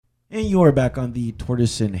And you are back on the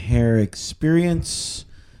Tortoise and Hare experience.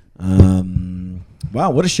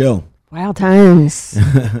 Wow, what a show. Wild times.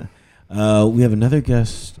 We have another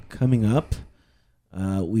guest coming up.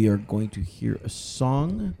 We are going to hear a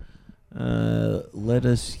song. Let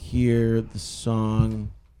us hear the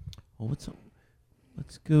song. Oh, let's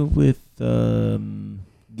go with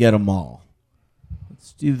Get 'Em All.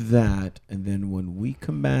 Let's do that. And then when we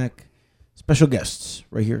come back, special guests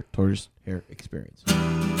right here, Tortoise Hare Experience.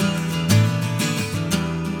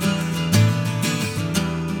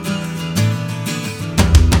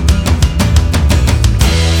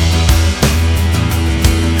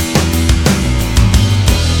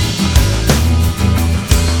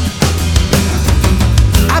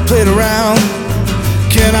 Played around.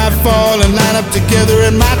 Can I fall and line up together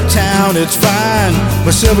in my town? It's fine,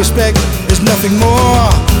 but self-respect is nothing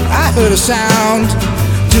more. I heard a sound,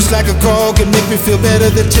 just like a call, can make me feel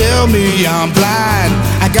better than tell me I'm blind.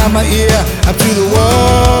 I got my ear up to the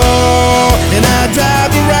wall, and I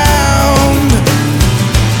drive around.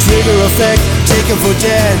 Trigger effect, taken for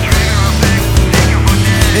dead.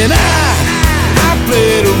 And I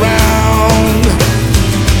played around.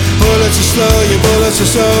 Bullets are slow, your bullets are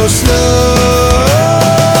so slow.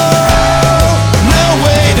 No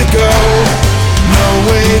way to go, no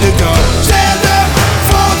way to go. Stand up,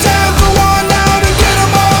 fall down for one out and get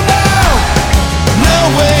 'em all now. No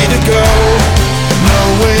way to go, no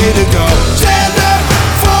way to go. Stand up,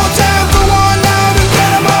 fall down for one out and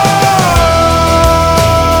get 'em all.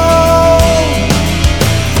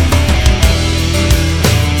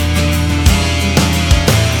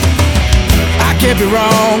 I can't be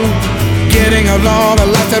wrong, getting along a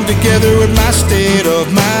lifetime together with my state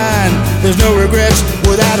of mind. There's no regrets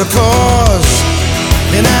without a cause,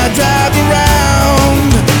 and I drive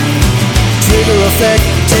around. Trigger effect,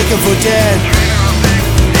 taken for dead.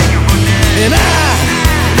 And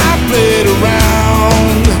I played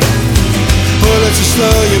around. Bullets are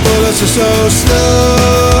slow, your bullets are so slow.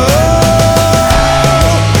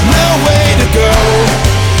 No way to go,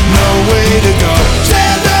 no way to go.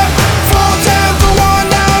 Stand up, fall down for one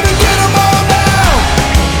out and get 'em all now.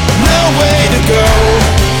 No way to go,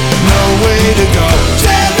 no way to go.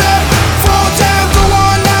 Stand up, fall down for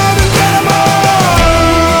one out and get 'em all.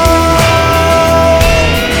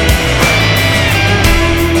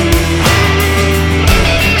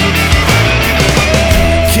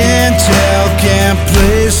 Can't tell, can't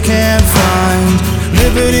place, can't find.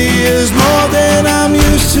 Liberty is more than I'm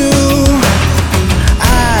used to.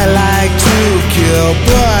 I like to kill,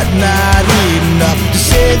 but not enough to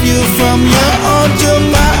save you from your own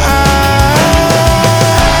demise.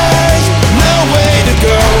 No way to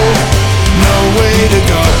go, no way to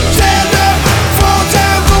go. Stand up, fall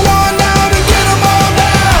down for one out and get 'em all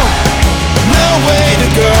now. No way to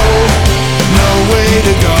go, no way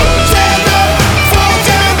to go. Stand up, fall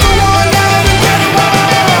down for one out and get 'em all.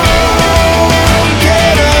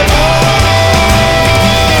 Get 'em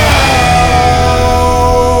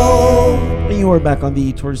all. And you are back on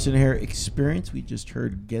the Tortoise and Hare experience. We just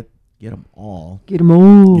heard Get 'Em All. Get 'em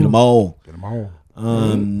all. Get 'em all. Get 'em all.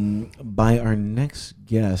 By our next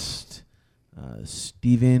guest,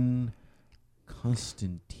 Stephen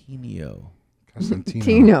Costantino.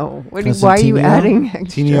 Tino. Why are you Costantino? adding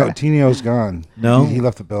extra? Tino's gone. No? He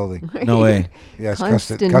left the building. No way. Yes,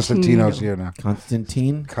 Costantino. Costantino's here now.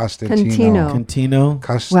 Constantine? Costantino. Cantino?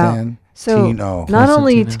 Costantino. So not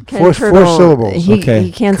only Costantino. can Four Turtle, syllables. Okay.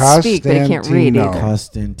 he can't speak, but he can't read Costantino. either.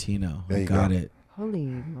 Costantino. There I you got go. it. Holy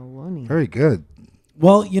maloney. Very good.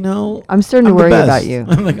 Well, you know, I'm starting to I'm the worry best. about you.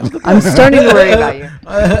 I'm like, I'm the I'm best. starting to worry about you.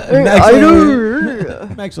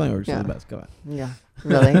 Max Langworks Yeah. is the best. Go on. Yeah,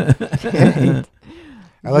 really.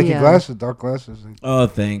 I like your Yeah. glasses, dark glasses. Oh,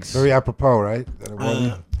 thanks. Very apropos, right? That it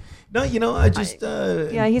wasn't- No, you know, I just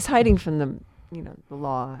Yeah, he's hiding from the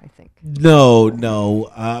law, I think. No.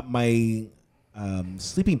 My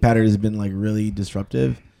sleeping pattern has been like really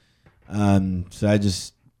disruptive. So I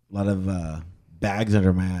just a lot of bags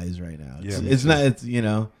under my eyes right now. Yeah, me It's too. not. It's you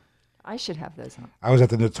know. I should have those on. I was at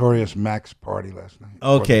the Notorious Max party last night.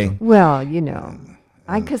 Okay. Well,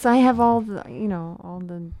 because I have all the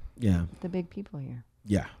Yeah. the big people here.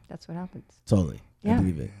 Yeah. That's what happens. Totally. I Yeah.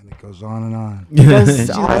 believe it. And it goes on and on. Goes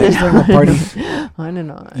You on always and throw a party. On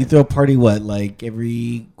and on. You throw a party what, like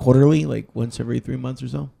every quarterly, like once every 3 months or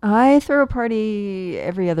so? I throw a party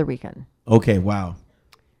every other weekend. Okay. Wow.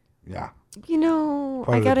 Yeah. I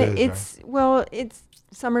Part of the gotta. biz, It's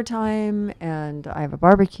summertime, and I have a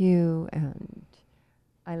barbecue, and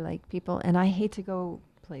I like people, and I hate to go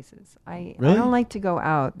places. I Really? don't like to go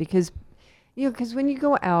out because when you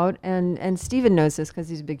go out, and Steven knows this because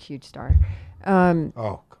he's a big, huge star.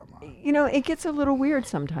 Oh, come on. It gets a little weird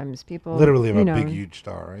sometimes. People Literally a big, huge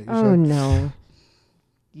star, right? You Oh said? no.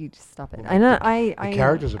 You just stop it. Well, And the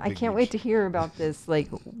character's a I big, can't wait to hear about this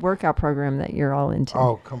workout program that you're all into.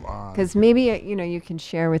 Oh, come on. Because maybe you can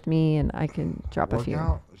share with me and I can drop a few.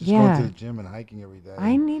 Workout? Just Yeah. going to the gym and hiking every day.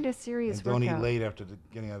 I need a serious and don't workout. eat late after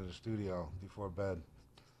getting out of the studio before bed.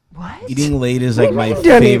 What? Eating late is What like do my you mean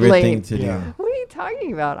don't eat favorite late? thing to Yeah. do. What are you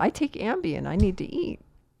talking about? I take Ambien. I need to eat.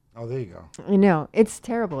 Oh, there you go. I know. It's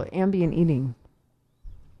terrible. Ambien eating.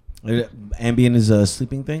 Ambien is a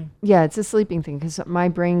sleeping thing? Yeah, it's a sleeping thing because my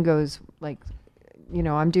brain goes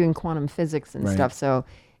I'm doing quantum physics and Right. stuff, so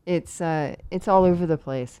it's all over the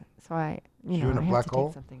place. So I You're in a I have black to hole?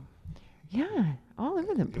 take something. Yeah, all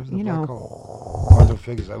over the It was the you know. black hole. Quantum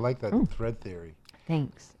figures. I like that thread theory.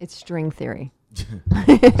 Thanks. It's string theory.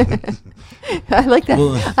 I like that.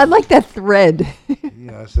 Well- I like that thread.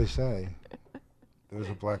 Yeah, as they say. There's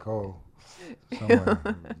a black hole somewhere.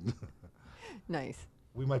 Nice.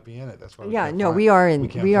 We might be in it. That's why. Yeah, can't no, find- we are in.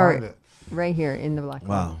 can't We are find it. right here in the black hole.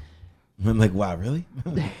 Wow. I'm like, wow, really?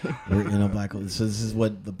 We're in a black hole. So this is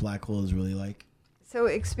what the black hole is really like? So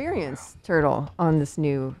experience Turtle on this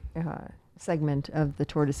new segment of the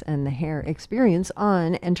Tortoise and the Hare experience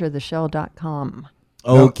on entertheshell.com.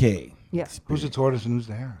 Okay. Yes. Who's the tortoise and who's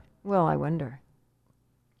the hare? Well, I wonder.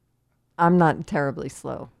 I'm not terribly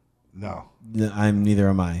slow. No. Neither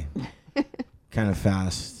am I. Kind of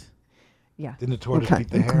fast. Yeah. Didn't the tortoise Okay. beat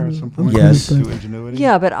the hare at some point? Yes. Through ingenuity?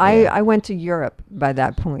 Yeah, but I went to Europe by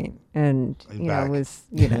that point and And back. was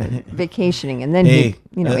vacationing, and then Hey,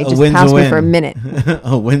 he a just win's a passed me win. for a minute.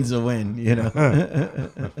 A win's a win,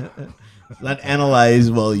 It's not analyze,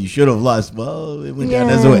 well, you should have lost. Well, it went down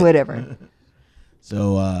as a win. Whatever.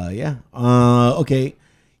 So, okay.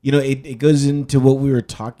 It goes into what we were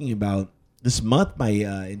talking about. This month, my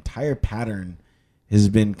entire pattern has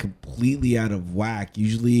been completely out of whack.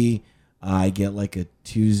 Usually, I get like a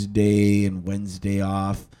Tuesday and Wednesday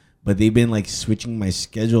off, but they've been like switching my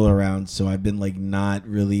schedule around. So I've been like not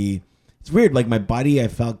really. It's weird. Like my body, I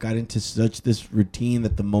felt got into such this routine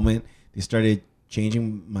that the moment they started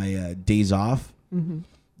changing my days off,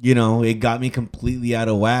 it got me completely out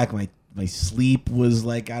of whack. My sleep was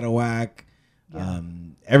like out of whack. Yeah.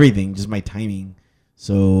 Everything, just my timing.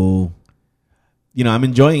 So, I'm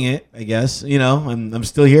enjoying it, I guess. I'm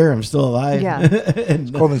still here. I'm still alive. Yeah.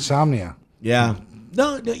 It's called insomnia. Yeah.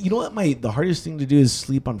 No, you know what? The hardest thing to do is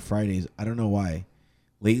sleep on Fridays. I don't know why.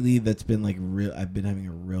 Lately, that's been like real. I've been having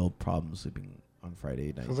a real problem sleeping on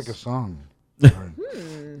Friday nights. Sounds like a song.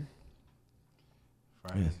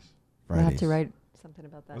 Fridays. I have Fridays. to write something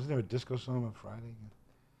about that. Wasn't there a disco song on Friday?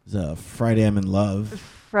 It's Friday I'm in love.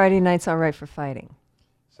 Friday night's all right for fighting.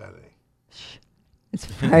 Saturday. It's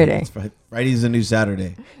Friday. Friday's the new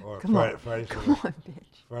Saturday. Or Come on. Fridays for Come the, on, bitch.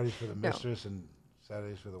 Fridays for the No. mistress and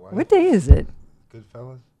Saturdays for the wife. What day is it? Good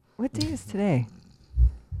fellas. What day is today?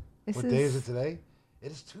 What day is it today?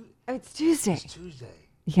 It is Oh, it's Tuesday. It's Tuesday.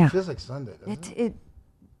 Yeah. It feels like Sunday, doesn't it?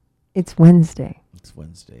 It's Wednesday. It's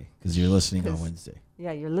Wednesday because you're listening on Wednesday.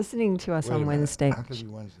 Yeah, you're listening to us Wait a on minute. Wednesday. How could it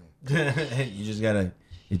be Wednesday? You just gotta.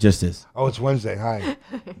 It just is. Oh, it's Wednesday. Hi.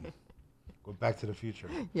 Go back to the future.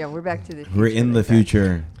 Yeah, we're back to the future. We're in the like that.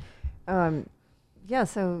 future. Yeah,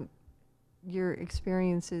 so your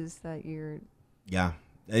experiences that you're Yeah,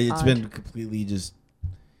 it's Odd. been completely just.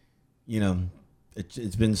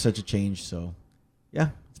 It's been such a change. So, yeah,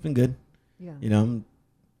 it's been good. yeah.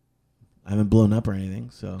 I haven't blown up or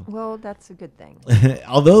anything. So, Well, that's a good thing.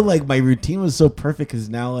 although like my routine was so perfect, because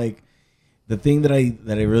now like the thing that I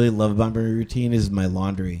really love about my routine is my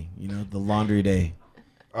laundry. The laundry day.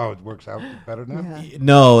 Oh, it works out better now? Yeah.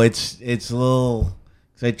 No, it's a little.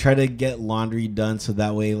 Cause I try to get laundry done so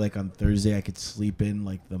that way, like on Thursday, I could sleep in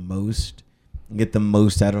like the most and get the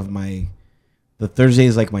most out of my. The Thursday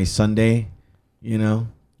is like my Sunday,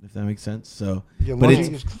 if that makes sense. So, Yeah, but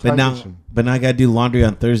laundry is but now time-consuming. I gotta do laundry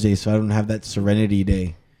on Thursday, so I don't have that serenity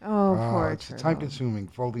day. Oh, Ah, poor it's Turtle. time consuming,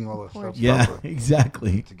 folding all the Poor stuff Yeah, proper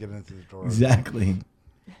exactly, to get into the drawer. exactly.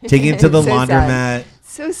 Taking it to the So sad. laundromat.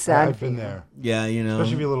 So sad. I've for been you. there. Yeah,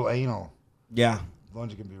 Especially if you're a little anal. Yeah,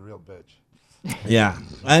 Laundry can be a real bitch. yeah.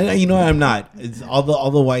 I'm not. It's all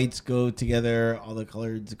the whites go together, all the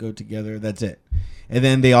colors go together. That's it, and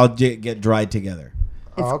then they all get dried together.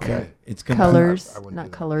 Oh, okay. It's Colors, I wouldn't not do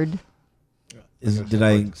that. colored. Did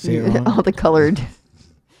I say it wrong? All the colored.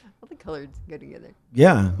 All the colors go together.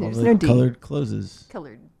 Yeah, all There's the no D. colored closes.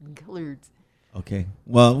 Colored. Okay.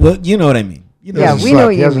 Well, you know what I mean. You know Yeah, what I we mean. know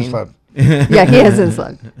what He you hasn't mean. slept. Yeah, he hasn't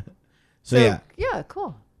slept. So yeah, Yeah,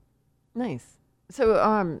 cool. Nice. So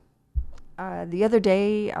the other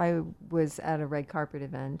day I was at a red carpet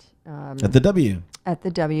event. At the W. At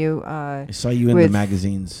the W. I saw you in the with-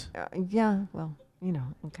 magazines. Yeah, well,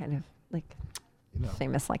 I'm kind of like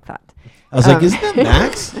famous like that. I was like, isn't that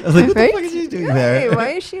Max? I was like, what Right? the fuck is she doing Hey, there? why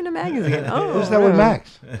is she in a magazine? Oh, Isn't that with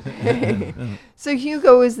Max? So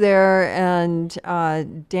Hugo was there, and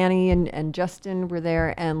Danny and Justin were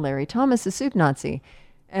there, and Larry Thomas, the soup Nazi.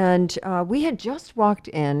 And we had just walked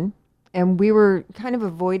in, and we were kind of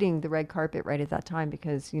avoiding the red carpet right at that time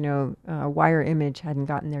because, Wire Image hadn't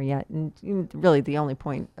gotten there yet. And really the only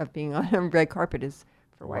point of being on a red carpet is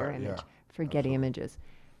for Wire Image, for Getty Images.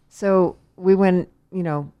 So we went,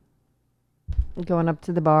 going up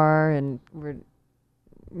to the bar, and we're,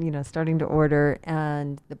 starting to order,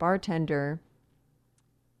 and the bartender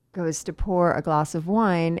goes to pour a glass of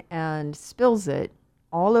wine and spills it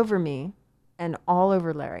all over me and all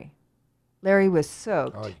over Larry. Larry was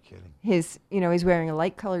soaked. Oh, you're kidding. He's wearing a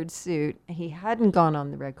light-colored suit. He hadn't gone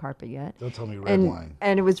on the red carpet yet. Don't tell me red wine.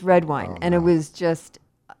 And it was red wine, Oh, and no. it was just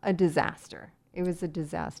a disaster. It was a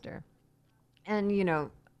disaster. And,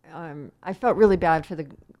 I felt really bad for the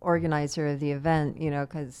organizer of the event,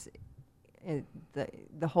 because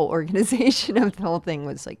the whole organization of the whole thing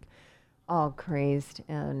was like all crazed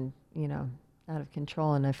and, out of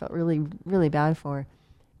control. And I felt really, really bad for her.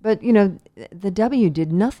 But, the W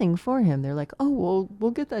did nothing for him. They're like, oh, well, we'll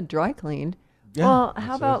get that dry cleaned. Yeah, well,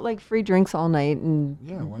 how about like free drinks all night and,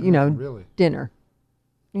 Why not? Really? dinner?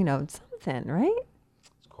 Something, right?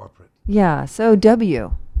 It's corporate. Yeah. So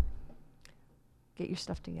W, get your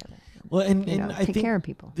stuff together. Well, and I take think care of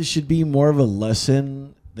people. this should be more of a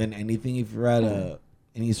lesson than anything. If you're at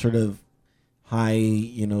any sort of high,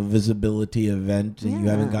 visibility event and you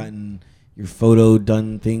haven't gotten your photo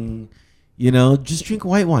done thing, just drink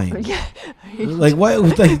white wine. Yeah. Like why?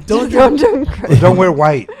 Like don't Don't wear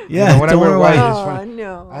white. Yeah, when I don't wear wear white, white. it's Oh, funny.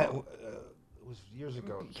 no. It was years ago,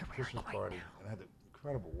 You're wearing Christmas white party, and I had the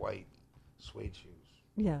incredible white suede shoes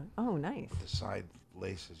Yeah. Oh, nice. with the side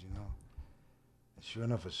laces, And sure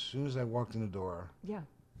enough, as soon as I walked in the door, Yeah.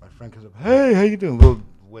 my friend comes up, hey, how you doing? A little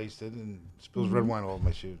wasted, and spills red wine all over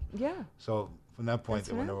my shoes. Yeah. So from that point, That's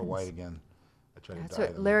they were what never happens. white again. I tried That's to dye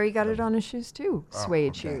what them. Larry got it on his shoes too. Oh,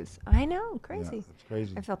 Suede okay. shoes. I know. Yeah, Crazy. it's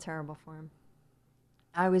crazy. I felt terrible for him.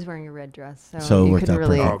 I was wearing a red dress, So it you worked couldn't out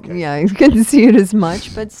really. perfect. Okay. Yeah, you couldn't see it as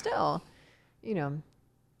much, but still,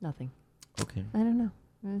 nothing. Okay. I don't know.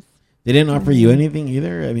 It was, They didn't offer you anything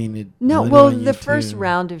either. I mean, it no, really well, on you the first to-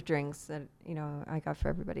 round of drinks that I got for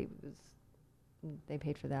everybody was they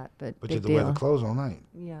paid for that, but But you big had to wear deal. the clothes all night.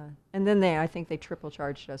 Yeah, and then I think they triple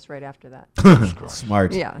charged us right after that.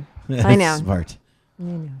 Smart. Yeah, I know. Smart. I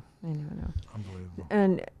know. Unbelievable.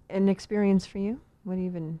 And an experience for you? What have you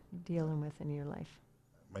been dealing with in your life?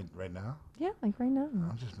 Right now, Yeah, like right now.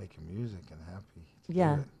 I'm just making music and happy. to do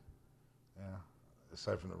Yeah. it. Yeah.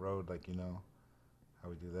 Aside from the road, how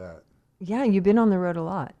we do that. Yeah, you've been on the road a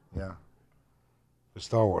lot. Yeah. With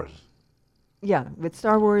Star Wars Yeah, with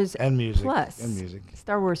Star Wars and music. Plus. And music.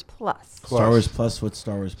 Star Wars Plus. Star Wars Plus. What's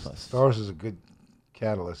Star Wars Plus? Star Wars is a good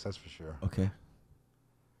catalyst, that's for sure. Okay.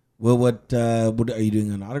 Well, what are you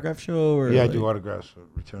doing? An autograph show or? Yeah, I like- do autographs for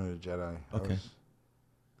Return of the Jedi. I Okay. was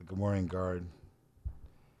the Gamorrean Guard.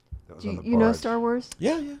 That was Do on you, the you know barge. Star Wars?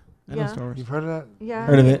 Yeah. I know Yeah. Star Wars. You've heard of that? Yeah.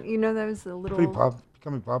 Heard of it. You know that was the little Pretty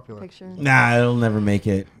becoming popular. picture. Nah, it'll never make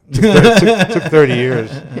it. Took 30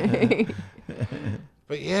 years.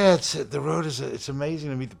 But yeah, the road it's amazing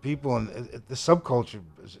to meet the people, and the subculture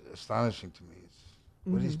is astonishing to me.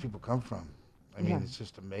 Where do these people come from? I mean, Yeah. it's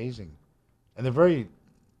just amazing, and they're very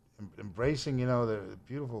embracing. They're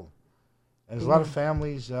beautiful, and there's a lot of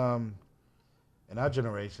families. In our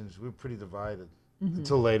generations, we were pretty divided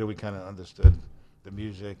until later. We kind of understood the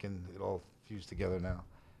music, and it all fused together now.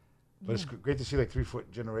 But it's great to see 3-4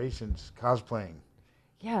 generations cosplaying.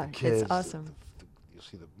 Yeah, Kids, it's awesome. You'll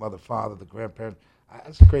see the mother, father, the grandparent.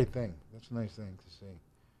 That's a great thing. That's a nice thing to see.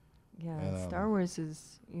 Yeah, and, Star Wars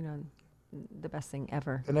is, the best thing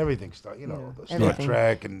ever. And everything, Star everything.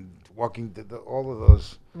 Trek and Walking, all of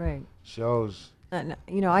those Right. shows. And,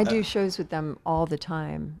 I do shows with them all the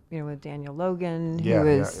time, with Daniel Logan, Yeah, who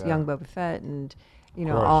yeah, is yeah. young Boba Fett, and,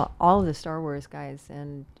 course. all of the Star Wars guys.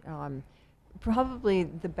 And probably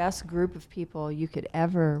the best group of people you could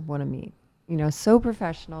ever want to meet. So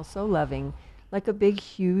professional, so loving, like a big,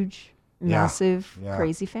 huge, massive, yeah.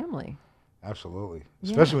 crazy family. Absolutely.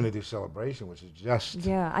 Yeah. Especially when they do Celebration, which is just,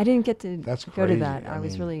 Yeah, I didn't get to That's go crazy. to that. I I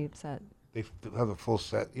was mean, really upset. they have a full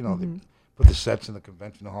set. They Mm-hmm. put the sets in the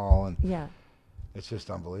convention hall, and Yeah, it's just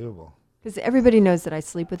unbelievable. because everybody knows that I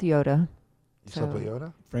sleep with Yoda. You slept with So-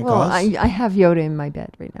 Yoda? Frank Well, Oz? I have Yoda in my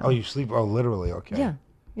bed right now. Oh, you sleep? Oh, literally? Okay. Yeah.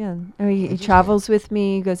 Yeah. Oh, he Interesting. travels with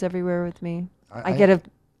me, goes everywhere with me. I get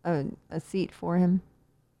a seat for him.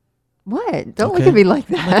 What? Don't look Okay. at me like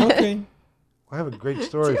I'm that. like, okay. I have a great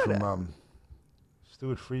story Dude. from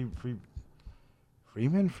Stuart Freeborn.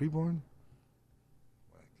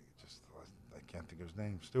 I can't think of his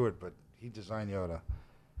name, Stuart, but he designed Yoda.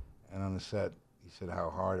 And on the set, he said how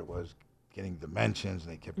hard it was getting dimensions,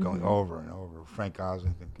 and they kept going over and over. Frank Oz, I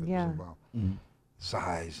think, was involved. Mhm.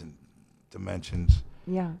 Size and dimensions,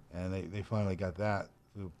 Yeah. and they finally got that.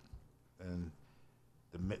 And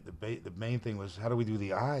the main thing was, how do we do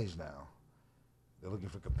the eyes now? They're looking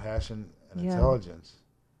for compassion and Yeah. intelligence.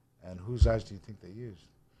 And whose eyes do you think they used?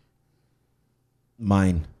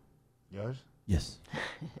 Mine. Yours? Yes.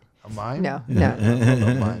 A mime? No. No,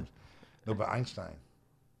 mimes. No, but Einstein.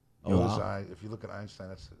 Oh, Yoda's wow. eye. If you look at Einstein,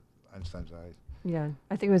 that's Einstein's eyes. Yeah.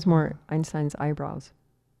 I think it was more Einstein's eyebrows.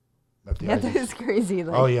 Not the Yeah, eyes. that is crazy.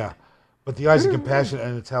 Like, Oh, yeah. But the eyes of compassion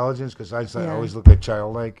and intelligence, because Einstein Yeah. always looked like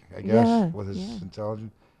childlike, I guess, Yeah, with his yeah.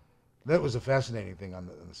 intelligence. That was a fascinating thing on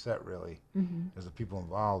the set, really, Mm-hmm. because the people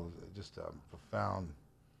involved, just profound.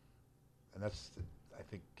 And that's,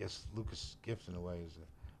 guess Lucas' gift in a way is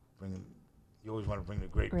bringing. You always want to bring the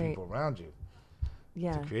great Right. people around you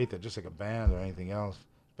Yeah. to create that, just like a band or anything else.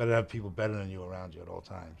 It's better to have people better than you around you at all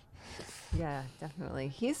times. Yeah, definitely.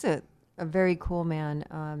 He's a very cool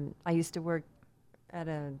man. I used to work at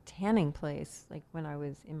a tanning place, like when I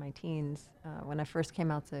was in my teens, when I first came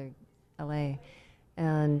out to LA.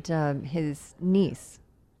 And his niece,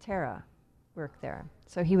 Tara, worked there.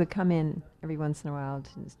 So he would come in every once in a while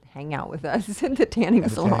to just hang out with us at the tanning At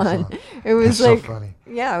the tanning salon. salon. It was That's like, so funny.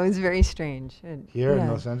 yeah, it was very strange. Here yeah. in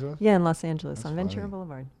Los Angeles? Yeah, in Los Angeles That's on Ventura funny.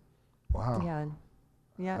 Boulevard. Wow. Yeah.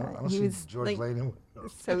 Yeah, I don't he see was George like, Lane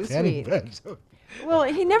so tanning sweet. bed, so- Well,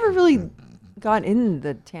 he never really got in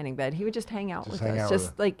the tanning bed. He would just hang out Just with hang us. out with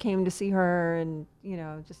Just her. like came to see her and,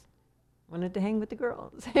 just wanted to hang with the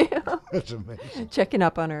girls. you know? That's amazing. Checking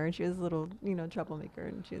up on her. She was a little, troublemaker,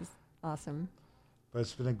 and she was awesome. But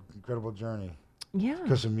it's been an incredible journey Yeah.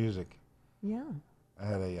 because of music. Yeah. I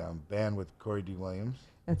had a band with Corey D. Williams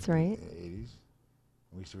That's in right. the 80s.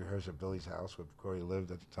 We used to rehearse at Billy's house where Corey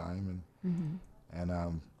lived at the time. Mm-hmm.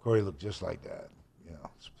 And Corey looked just like that,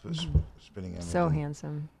 spinning in. So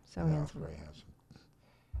handsome. So handsome. Very handsome.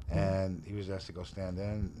 And he was asked to go stand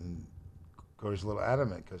in, and Corey's a little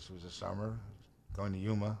adamant because it was a summer, going to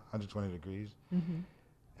Yuma, 120 degrees. Mm-hmm.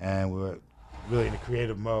 And we were really in a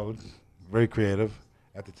creative mode, very creative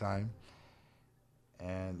at the time.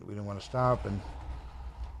 And we didn't want to stop. And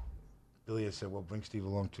Billy had said, well, bring Steve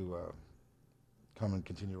along to come and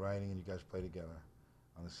continue writing, and you guys play together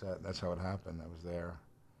on the set. And that's how it happened. I was there.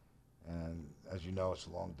 And as you know, it's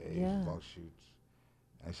long days, Yeah. long shoots.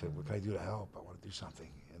 And I said, what can I do to help? I want to do something.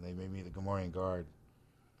 And they made me the Gomorrean Guard.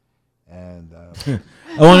 And I want to Like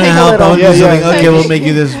a help. I little- want to Yeah, do yeah. something. Okay, we'll make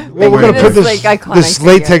you this. well, we're It going to put is, this, like, iconic this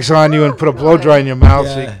figure. latex on you and put a blow dry in your mouth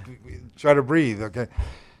so Yeah. you try to breathe, okay?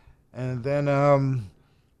 And then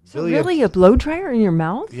So Billy had- really, a blow dryer in your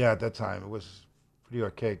mouth? yeah, at that time, it was pretty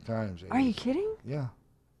archaic times. Are you 80s. kidding? Yeah.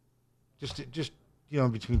 Just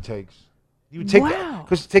between takes. You would take Wow.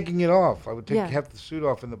 because taking it off, I would take Yeah. half the suit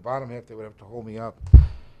off, and the bottom half they would have to hold me up.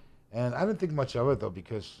 And I didn't think much of it though,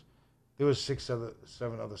 because there was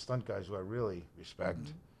 7 other stunt guys who I really respect,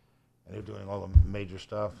 and they were doing all the major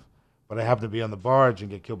stuff. But I happened to be on the barge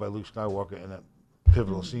and get killed by Luke Skywalker in a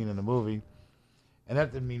pivotal scene in the movie, and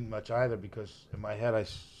that didn't mean much either, because in my head I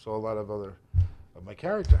saw a lot of my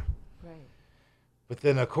character. Right. But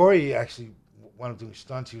then Corey actually wound up doing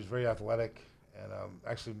stunts. He was very athletic, and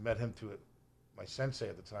actually met him through my sensei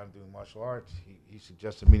at the time doing martial arts. He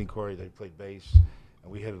suggested meeting Corey. They played bass,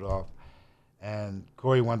 and we hit it off. And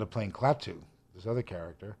Corey wound up playing Klaatu, this other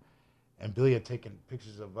character. And Billy had taken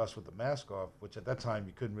pictures of us with the mask off, which at that time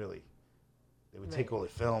you couldn't really. They would take all the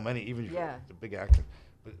film, even if Yeah. you're the big actor.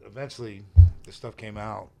 But eventually, the stuff came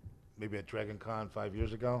out, maybe at Dragon Con 5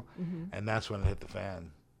 years ago, and that's when it hit the fan.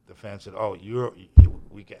 The fan said, "Oh,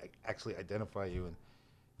 we can actually identify you, and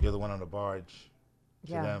you're the one on the barge."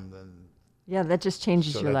 To Yeah. them, then Yeah, that just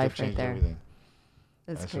changes so your that life right changed there. everything.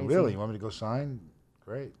 That's I crazy. said, "Really? You want me to go sign?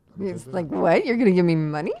 Great." Let me It's do it." like, what? You're going to give me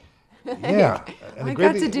money? yeah. And the I great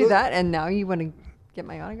got thing- to do that, and now you want to get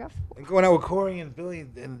my autograph? And going out with Corey and Billy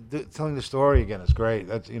and telling the story again, it's great.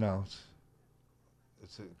 That's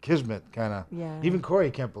it's a kismet kind of. Yeah. Even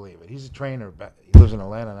Corey can't believe it. He's a trainer. He lives in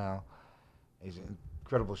Atlanta now. He's in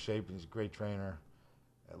incredible shape. And he's a great trainer,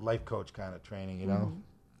 a life coach kind of training,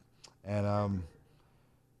 And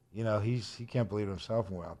he can't believe it himself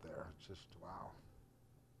when we're out there. It's just wow.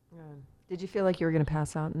 Yeah. Did you feel like you were going to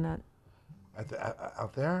pass out in that?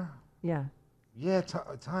 Out there, Yeah. yeah.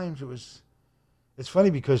 At times it's it's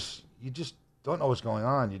funny because you just don't know what's going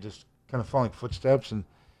on. You just kind of following footsteps and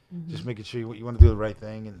just making sure you want to do the right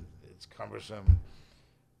thing, and it's cumbersome.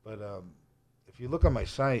 But if you look on my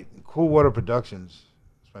site, Cool Water Productions,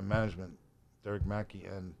 it's my management, Derek Mackey,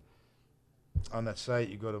 and on that site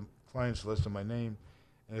you go to clients list of my name,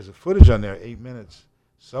 and there's a footage on there, 8 minutes.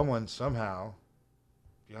 Someone somehow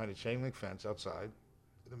behind a chain link fence outside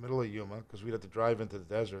in the middle of Yuma, because we'd have to drive into the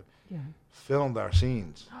desert, filmed our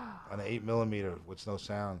scenes on an 8mm with no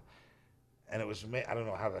sound. And it was, I don't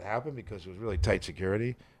know how that happened because it was really tight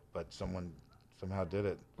security, but someone somehow did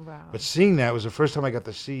it. Wow. But seeing that was the first time I got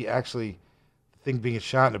to see actually the thing being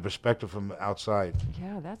shot in a perspective from outside.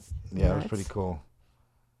 Yeah, that's Yeah, it was pretty cool.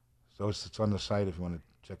 So it's on the site if you want to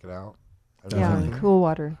check it out. Yeah, Cool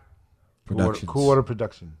Water. Cool Water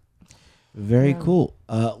Production. Very cool.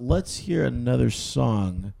 Let's hear another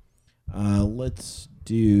song. Let's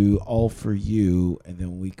do All For You, and then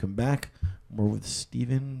when we come back, more with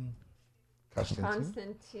Stephen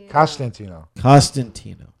Costantino.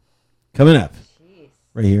 Coming up. Jeez.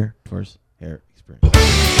 Right here, Tortoise Hare Experience.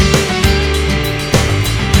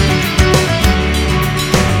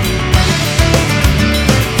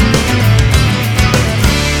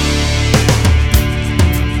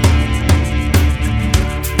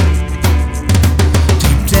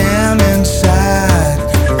 Inside,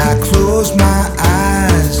 I close my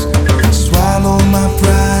eyes, swallow my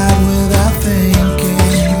pride without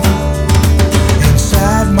thinking.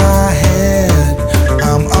 Inside my head,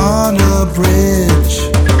 I'm on a bridge,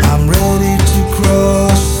 I'm ready to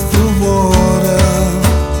cross the water.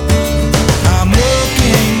 I'm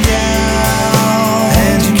looking down,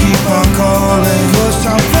 and you keep on calling, 'cause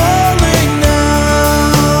I'm falling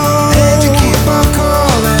now, and you keep on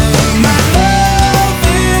calling. My love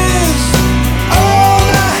is all I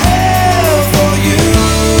have for you.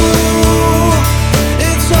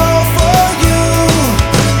 It's all for you.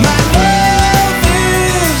 My love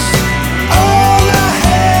is all I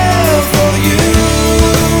have for you.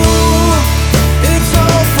 It's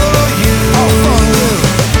all for you.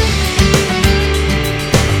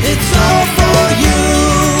 It's all for you.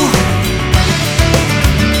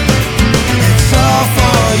 It's all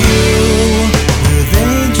for you. With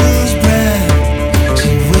angel's breath,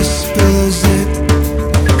 she whispers it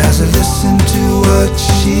as I listen to what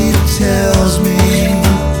she tells me.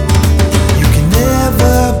 You can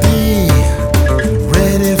never be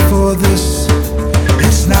ready for this.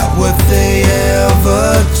 It's not what they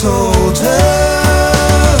ever told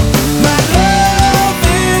her. My love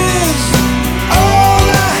is all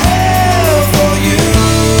I have for you.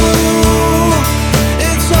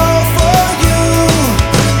 It's all for you.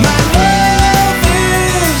 My love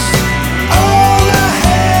is all I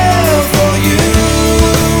have for you.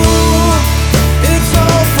 It's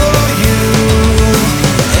all for you.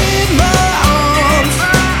 In my arms,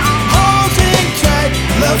 holding tight.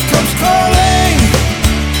 Love comes calling.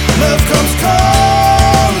 Love comes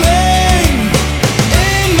calling.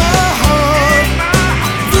 In my heart,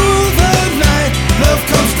 through the night. Love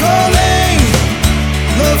comes calling.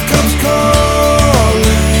 Love comes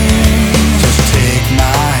calling. Just take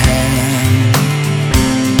my hand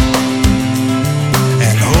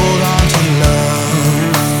and hold on to love.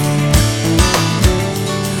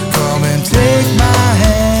 Come and take my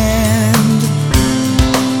hand.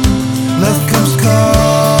 Love comes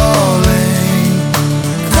calling,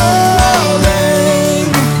 calling.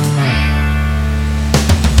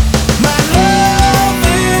 My love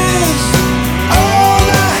is all I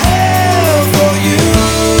have for you.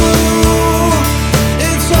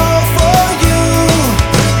 It's all for you.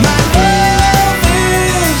 My love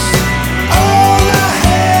is all I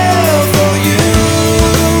have for you.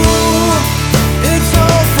 It's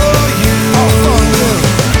all for you.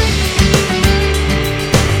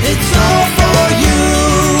 It's all for you.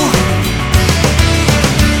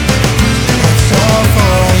 It's all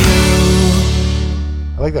for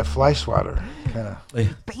you. I like that fly swatter kind of.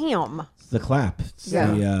 Bam. It's the clap. It's Yeah.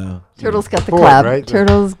 the, Turtle's got the Board, clap. right?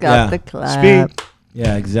 Turtle's got Yeah. the clap. Speed.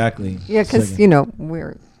 yeah, exactly. Yeah, It's because, like you know,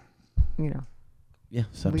 we're, you know, yeah,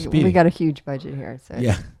 some we speed. got a huge budget here. So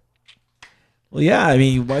Yeah. Well, yeah. I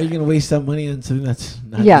mean, why are you going to waste that money on something that's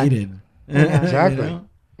not Yeah. needed? Yeah. Exactly. You know?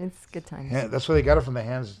 it's good times. Yeah, that's where they got it from the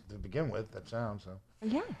hands to begin with, that sound. So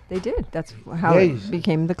Yeah, they did. That's how Yes. it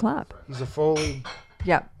became the clap. he's a Foley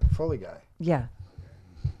Yeah, guy. yeah.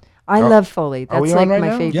 I Oh, love Foley. are we That's on like right my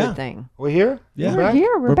now? favorite Yeah. thing. We're here? Yeah. We're back?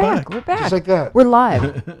 here. We're back. We're back. Just like that. We're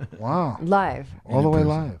live. Wow. Live. All the way person.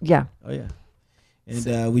 live. Yeah, Oh, yeah.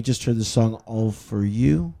 And we just heard the song All For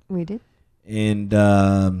You. we did. And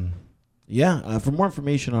for more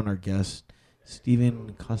information on our guest,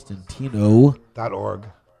 Stephen Costantino. .org.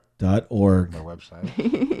 .org. My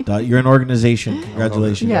website. You're an organization.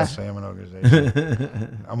 Congratulations. Yes, I am an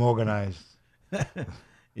organization. I'm organized.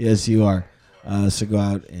 Yes, you are. So go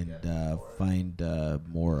out and find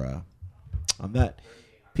more on that.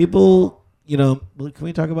 People, can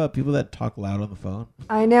we talk about people that talk loud on the phone?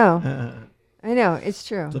 I know. I know. It's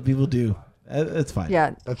true. Some people do. It's fine.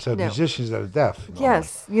 Yeah. That's musicians that are deaf.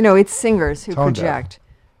 Yes. It's singers who Tone deaf. project.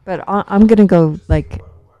 But I'm going to go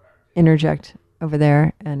interject over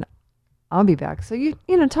there and I'll be back. So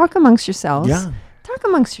talk amongst yourselves. Yeah. Talk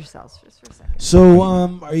amongst yourselves just for a second. So,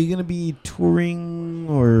 are you going to be touring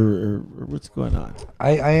or what's going on?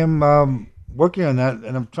 I am working on that,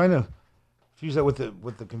 and I'm trying to fuse that with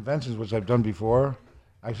the conventions, which I've done before.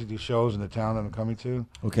 I actually do shows in the town that I'm coming to.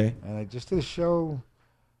 Okay. And I just did a show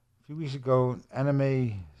a few weeks ago,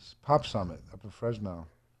 Anime Pop Summit up in Fresno.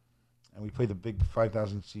 And we played the big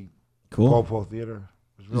 5,000-seat Walpole Theater.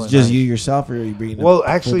 It was really It's just nice. you yourself, or are you bringing Well, a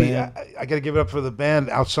actually, full band? I got to give it up for the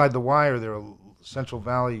band Outside the Wire. They're a Central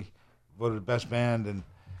Valley voted the best band and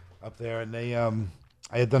up there. And they, I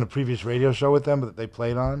had done a previous radio show with them that they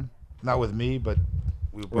played on. Not with me, but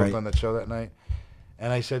we were both Right. on that show that night.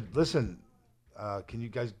 And I said, listen, can you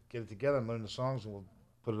guys get it together and learn the songs and we'll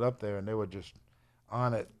put it up there? And they were just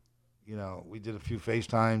on it. We did a few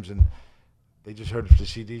FaceTimes and they just heard the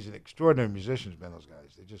CDs. And extraordinary musicians, man, those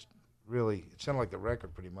guys. They just really, it sounded like the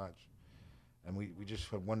record pretty much. And we just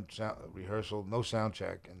had one rehearsal, no sound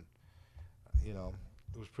check. And,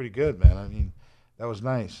 it was pretty good, man. I mean, that was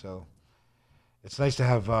nice. So it's nice to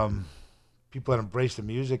have people that embrace the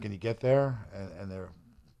music and you get there and they're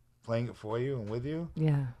playing it for you and with you.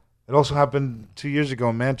 Yeah. It also happened 2 years ago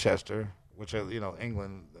in Manchester, which,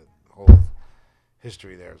 England, the whole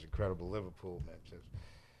history there is incredible. Liverpool, Manchester.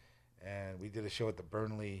 And we did a show at the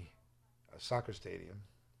Burnley soccer stadium.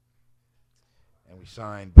 And we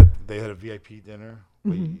signed, but they had a VIP dinner,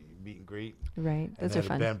 meet and greet. Right. And Those they are had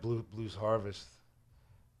fun. a band, Blues Harvest,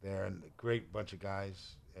 there, and a great bunch of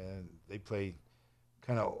guys. And they played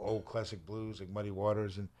kind of old classic blues, like Muddy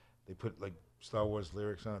Waters, and they put like Star Wars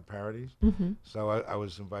lyrics on it, parodies. Mm-hmm. So I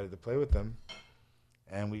was invited to play with them,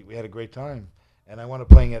 and we had a great time. And I wound up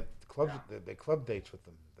playing at the club dates with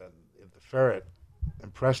them at the Ferret in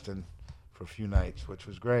Preston for a few nights, which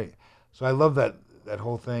was great. So I love that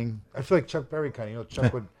whole thing. I feel like Chuck Berry kind of,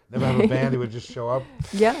 Chuck would never have a band; he would just show up.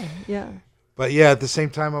 Yeah, yeah. But yeah, at the same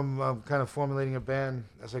time, I'm kind of formulating a band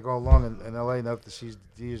as I go along in LA. Now that the CD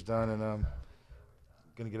is done, and I'm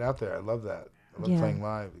gonna get out there. I love that. I love playing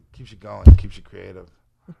live. It keeps you going. It keeps you creative.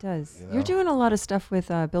 It does. You know? You're doing a lot of stuff with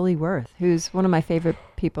Billy Worth, who's one of my favorite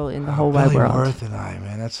people in the whole wide Billy world. Worth and I,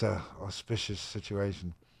 man, that's a auspicious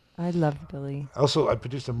situation. I love Billy. Also, I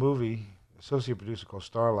produced a movie, associate producer called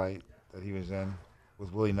Starlight, that he was in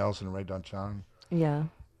with Willie Nelson and Ray Don Chong. Yeah.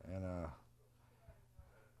 And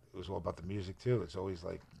it was all about the music too. It's always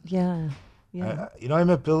like, Yeah. Yeah. I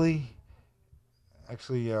met Billy.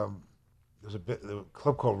 Actually, there's a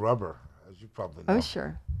club called Rubber, as you probably know. Oh,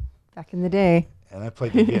 sure. Back in the day. And I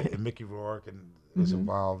played and Mickey Rourke and was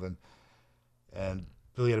involved, and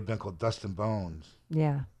Billy had a band called Dust and Bones.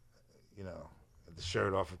 Yeah. The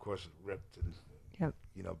shirt off, of course, ripped, and Yep.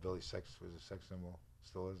 Billy was a sex symbol,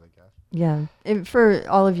 still is, I guess. Yeah. And for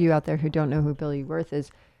all of you out there who don't know who Billy Worth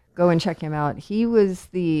is, go and check him out. He was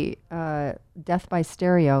the Death by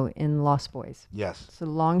Stereo in Lost Boys. Yes. So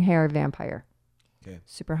long hair vampire. Okay.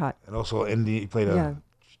 Super hot. And also he played a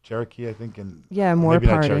Cherokee, I think, and War maybe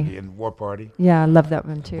Party. not Cherokee, and War Party. Yeah, I love that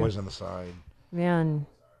one too. Boys on the Side. Man.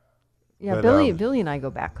 Yeah, But, Billy and I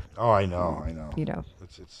go back. Oh, I know.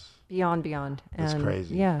 It's Beyond. It's And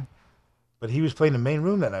crazy. Yeah. But he was playing the main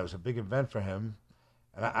room that night. It was a big event for him.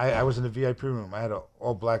 And I was in the VIP room. I had an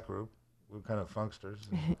all-black group. We were kind of funksters.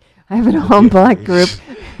 I have an all-black group.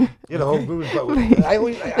 Yeah, the whole group was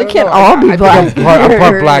black. They can't all be black. I'm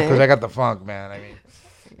part black because I got the funk, man. I mean,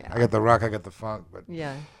 Yeah. I got the rock, I got the funk. But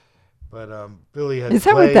Yeah. Billy had Is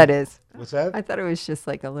that what that is? What's that? I thought it was just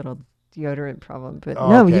like a little deodorant problem, but Oh,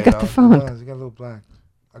 no, okay, you got the funk. No, you got a little black.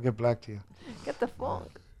 I'll get black to you. Got the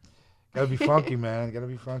funk. Gotta be funky, man. Gotta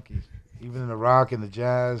be funky. Even in the rock and the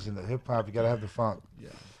jazz and the hip hop, you gotta have the funk. Yeah.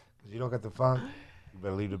 If you don't got the funk, you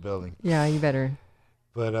better leave the building. Yeah, you better.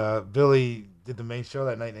 But Billy did the main show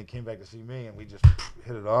that night, and they came back to see me, and we just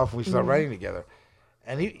hit it off. And we started writing together,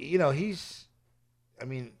 and he's, I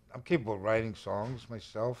mean, I'm capable of writing songs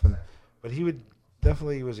myself, but he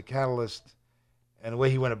was a catalyst, and the way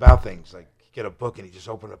he went about things, like he'd get a book and he just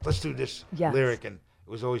opened it up, let's do this lyric, and it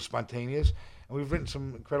was always spontaneous, and we've written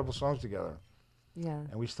some incredible songs together, Yeah.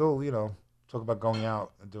 and we still, talk about going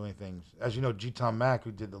out and doing things. As you know, G. Tom Mack,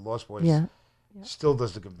 who did the Lost Boys, Yeah. still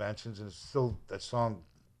does the conventions, and it's still that song,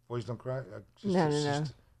 Boys Don't Cry. No.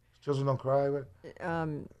 Children Don't Cry. What?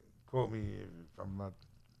 Quote me if I'm not.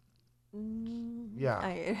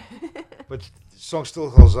 Yeah. But the song still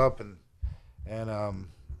holds up, and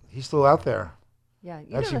he's still out there. Yeah.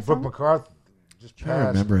 Actually, Brooke McCarthy just I passed.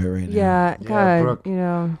 remember it right now. Yeah, Yeah, God, Brooke.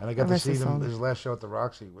 And I got to see his last show at the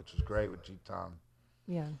Roxy, which was great with G Tom.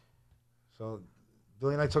 Yeah. So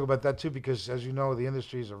Billy and I talk about that too, because as you know, the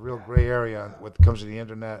industry is a real gray area when it comes to the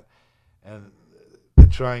internet, and they're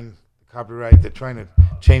trying copyright. They're trying to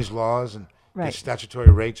change laws and get statutory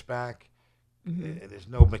rates back. And there's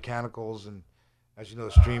no mechanicals, and as you know,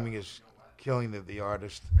 streaming is killing the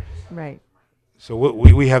artist. Right. So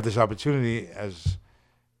we have this opportunity as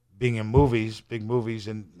being in movies, big movies,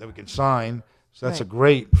 and that we can sign. So that's a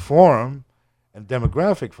great forum and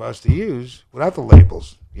demographic for us to use without the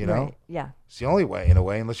labels, you know? Right. Yeah. It's the only way, in a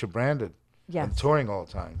way, unless you're branded and Yes. touring all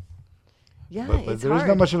the time. Yeah, But it's there is hard.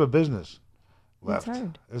 not much of a business left, It's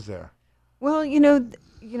hard. is there? Well,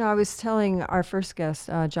 I was telling our first guest,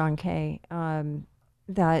 John Kay,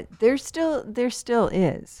 that there still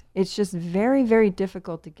is. It's just very, very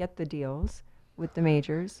difficult to get the deals with the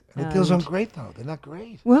majors. And the deals aren't great, though. They're not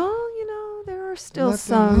great. Well, there are still Not the-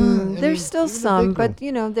 some. I There's mean, still even the some, big but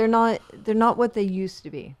they're not what they used to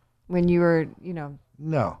be when you were,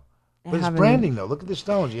 No. But it's having- branding, though. Look at the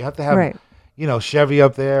Stones. You have to have, Right. Chevy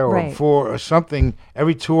up there or Right. Ford or something.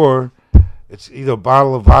 Every tour, it's either a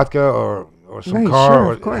bottle of vodka or some Right, car. sure,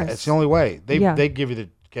 Or, of course. It's the only way. They Yeah. they give you the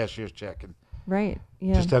cashier's check and Right.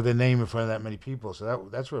 Yeah. just have their name in front of that many people. So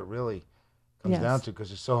that's what it really comes Yes. down to,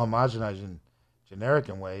 because it's so homogenized and generic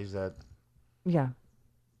in ways that Yeah.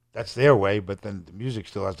 that's their way, but then the music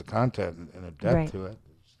still has the content and a depth Right. to it.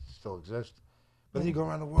 It still exists. But then you go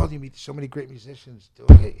around the world, you meet so many great musicians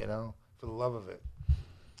doing it, for the love of it.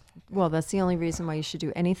 Well, that's the only reason why you should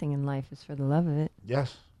do anything in life is for the love of it.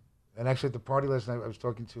 Yes. And actually at the party last night, I was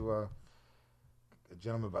talking to a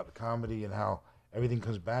gentleman about the comedy and how everything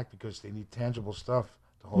comes back because they need tangible stuff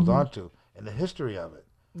to hold on to and the history of it.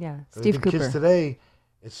 Yeah. So I Steve think Cooper. kids today,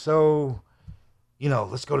 it's so,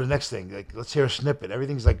 let's go to the next thing. Like, let's hear a snippet.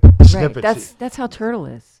 Everything's like Right. snippets. That's how Turtle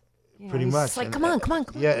is. Pretty he's much. just like, And- come on.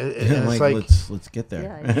 Yeah, and like, it's like let's get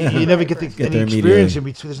there. Yeah, you never get Get any there experience immediately. in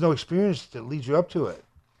between. There's no experience that leads you up to it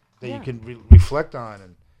that Yeah. you can reflect on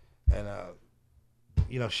and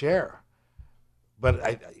share. But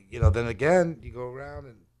then again, you go around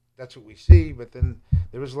and that's what we see. But then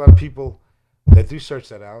there is a lot of people that do search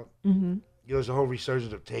that out. Mm-hmm. There's a whole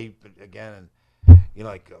resurgence of tape again, and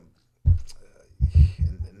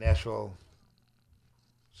in Nashville.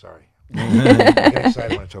 Sorry, I get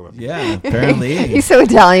excited when I talk about people. Yeah, apparently. He's so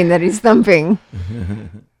Italian that he's thumping.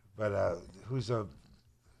 But who's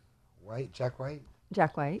White? Jack White?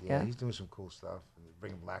 Jack White, yeah. He's doing some cool stuff.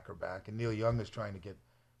 Bringing Blacker back, and Neil Young is trying to get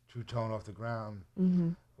True Tone off the ground,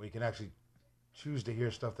 where you can actually choose to hear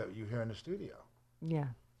stuff that you hear in the studio, Yeah.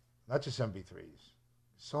 not just MP3s.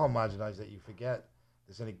 So homogenized that you forget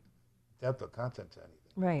there's any depth or content to anything.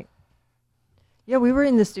 Right. Yeah, we were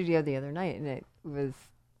in the studio the other night, and it was,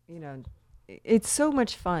 it's so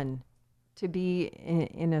much fun to be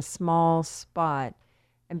in a small spot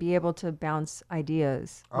and be able to bounce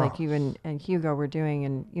ideas like you and Hugo were doing.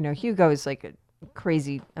 And, Hugo is like a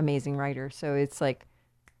crazy, amazing writer. So it's like,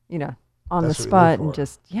 on That's the what you live spot and for.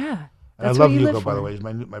 just, yeah. And I That's love what you Hugo, live by the for. way. He's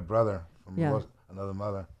my brother from Yeah. another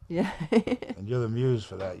mother, Yeah. and you're the muse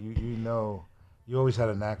for that. You always had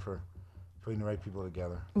a knack for putting the right people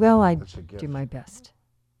together. Well, I That's a gift. do my best.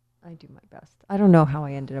 I do my best. I don't know how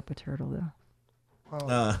I ended up with Turtle, though.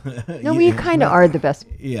 Well, No, we kind of are the best.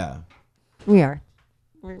 Yeah, We are.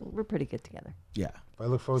 We're pretty good together. yeah. I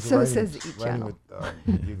look forward to So writing, says each writing channel.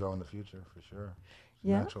 with Hugo in the future for sure. It's a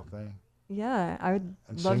Yeah. natural thing. Yeah, I would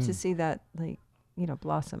And love to sing. see that,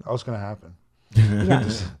 blossom. Oh, it's going to happen. Yeah,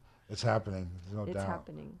 It's happening. There's no it's doubt.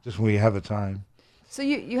 happening. Just when we have the time. So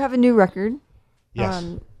you have a new record. Yes.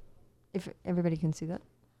 If everybody can see that.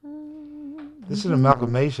 This is an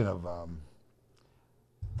amalgamation of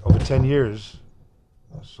over 10 years,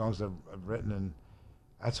 songs that I've written, and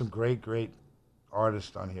I had some great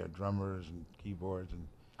artists on here, drummers and keyboards, and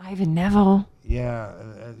Ivan Neville. yeah,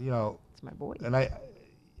 and It's my boy. and I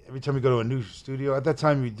every time you go to a new studio, at that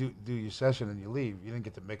time you do your session and you leave. You didn't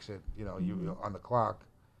get to mix it, you're on the clock,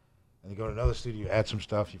 and you go to another studio, you add some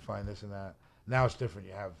stuff, you find this and that. Now it's different.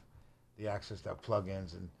 You have the access to have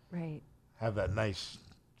plugins and Right. have that nice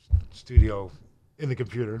studio in the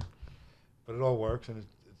computer, but it all works and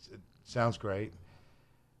it sounds great.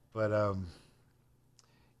 But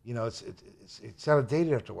it's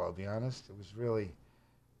outdated after a while. To be honest, it was really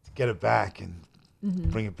to get it back and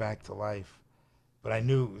bring it back to life. But I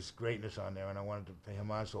knew it was greatness on there, and I wanted to pay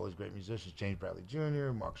homage to all these great musicians. James Bradley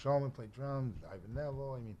Jr., Mark Shulman played drums, Ivan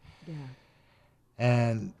Neville. I mean, Yeah.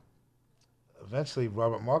 and eventually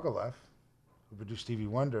Robert Margouleff, who produced Stevie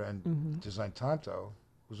Wonder and Mm-hmm. designed Tonto,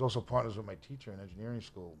 who's also partners with my teacher in engineering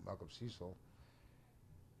school, Malcolm Cecil.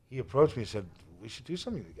 He approached me and said, "We should do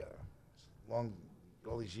something together.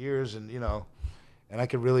 All these years, and and I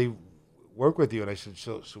could really work with you." And I said,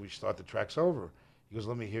 "So we start the tracks over." He goes,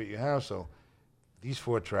 "Let me hear what you have." So these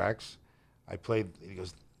 4 tracks, I played.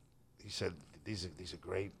 He said, "These are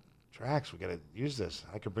great tracks. We got to use this.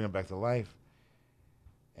 I could bring them back to life."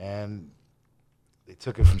 And they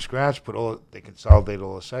took it from scratch. They consolidated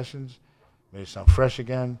all the sessions, made it sound fresh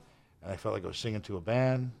again, and I felt like I was singing to a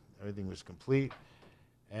band. Everything was complete.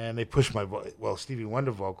 And they pushed my Stevie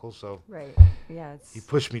Wonder vocals, so Right. Yeah. he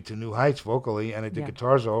pushed me to new heights vocally, and I did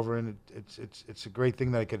guitars over, and it's a great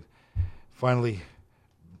thing that I could finally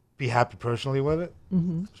be happy personally with it,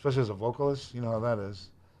 especially as a vocalist. You know how that is,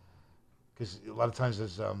 because a lot of times,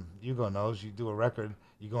 as Hugo knows, you do a record,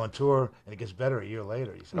 you go on tour, and it gets better a year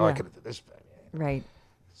later. You say, "Oh, I could have done this better." Right.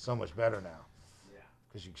 It's so much better now,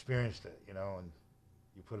 because you experienced it, and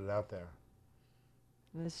you put it out there.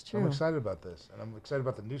 That's true. I'm excited about this, and I'm excited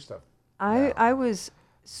about the new stuff. I was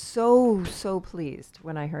so pleased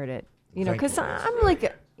when I heard it. Thank Because you. I'm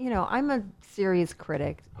like, I'm a serious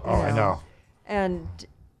critic. I know. And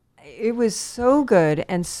it was so good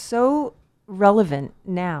and so relevant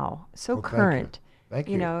now, so Well, thank you. current. Thank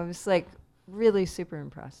you. It was like really super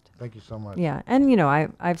impressed. Thank you so much. Yeah, and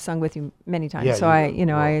I've sung with you many times, Yeah, so you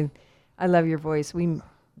will. I love your voice. We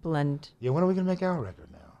blend. Yeah, when are we gonna make our record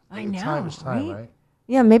now? I It's time, know, it's time, right? right?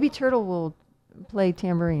 Yeah, maybe Turtle will play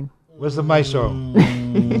tambourine. Where's the maestro?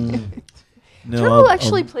 No, Turtle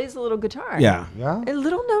actually plays a little guitar. Yeah, Yeah? A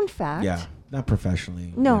little known fact. yeah, not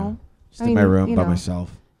professionally. No. yeah. Just I in my mean, room by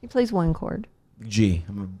myself. He plays one chord. G.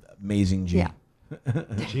 I'm an amazing G. Yeah.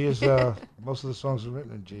 G is, most of the songs are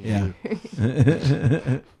written in G. Yeah. It's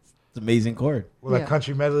an amazing chord. Well, that Yeah.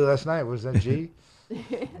 country medley last night, was that G?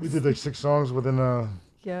 We did like 6 songs within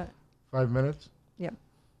Yeah. 5 minutes.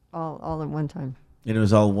 All at one time. And it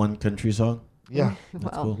was all one country song. Yeah. That's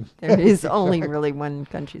Well, cool. there is only really one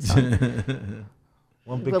country song.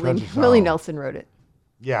 One big country song. Willie Nelson wrote it.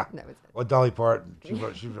 Yeah. That was Or Dolly Parton. She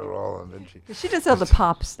wrote all of them, didn't she? it. She does all the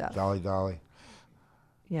pop stuff. Dolly.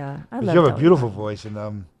 Yeah, I 'Cause love you have a Dolly beautiful Parton. voice,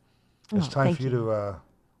 and it's Oh, time thank for you to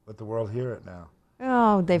let the world hear it now.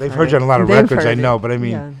 Oh, they've They've heard you it. on a lot of They've records, I heard it. know, but I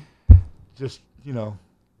mean, Yeah. just,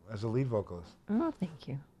 as a lead vocalist. Oh, thank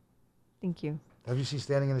you. Thank you. Have you seen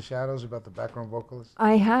Standing in the Shadows about the background vocalist?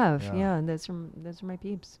 I have. Yeah. Yeah, those are my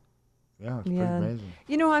peeps. Yeah, it's Yeah. pretty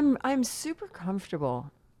amazing. I'm super comfortable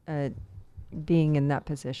being in that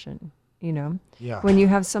position. Yeah. When you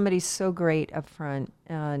have somebody so great up front,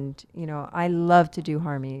 and I love to do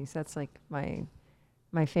harmonies. That's like my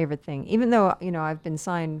favorite thing. Even though I've been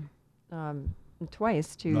signed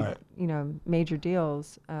twice to Right. major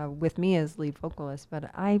deals with me as lead vocalist, but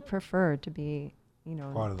I prefer to be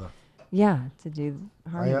Part of the. to do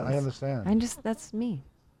harmonies. I understand. That's me.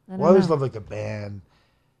 I Well, I always know. love like the band,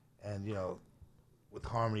 and with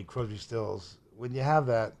harmony, Crosby, Stills. When you have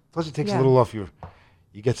that, plus it takes a Yeah. little off you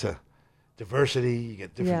get to diversity, you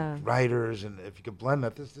get different Yeah. writers, and if you could blend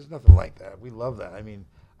that, there's nothing like that. We love that. I mean,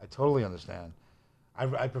 I totally understand.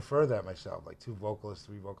 I prefer that myself, like 2 vocalists,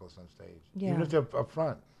 3 vocalists on stage, Yeah. even if they're up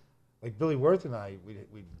front. Like Billy Worth and I, we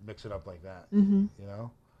mix it up like that. Mhm. And That's the way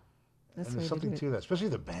there's to something do it. to that, especially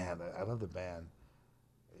the band. I love the band.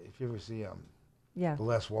 If you ever see Yeah. The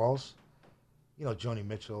Last Waltz, Joni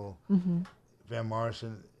Mitchell, Mm-hmm. Van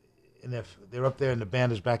Morrison, and if they're up there and the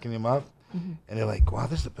band is backing them up, Mm-hmm. and they're like, "Wow,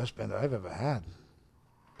 this is the best band that I've ever had."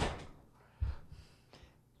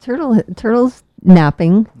 Turtle's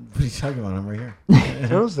napping. What are you talking about? I'm right here.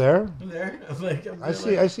 Turtle's there. I'm there. I'm like, I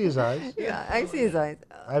see his eyes. Yeah, I see his eyes.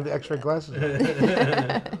 I have the X-ray glasses. on.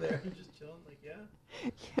 I'm there, just chilling,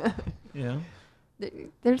 like, yeah.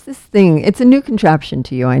 There's this thing. It's a new contraption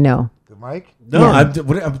to you, I know. The mic. No,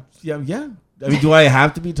 Yeah. yeah. I mean, do I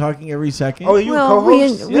have to be talking every second? Oh, are you Well, a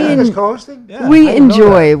co-host? we You guys en- co-hosting? Yeah. We I didn't know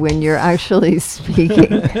enjoy when you're actually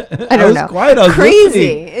speaking. I don't was know. quiet. I was Crazy.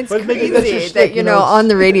 listening. It's But maybe that's your crazy stick, that you know, on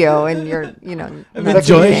the radio and you're I'm not That's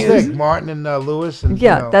enjoying your it. stick, Martin and Lewis. And,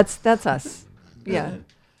 Yeah, that's us. Yeah,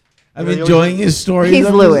 I'm You know, enjoying his stories. He's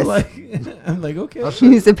I'm Lewis. I'm like, okay.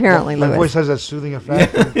 he's apparently My voice Lewis. has that soothing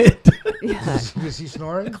effect. Yeah. Is he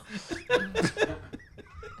snoring?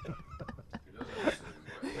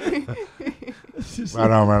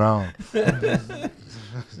 Right on.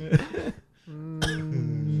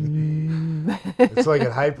 It's like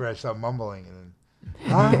at hyper, I start mumbling. And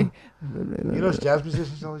then, huh? You know, jazz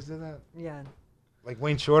musicians always do that. Yeah. like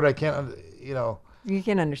Wayne Shorter. I can't, you know. You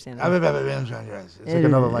can understand It's that. like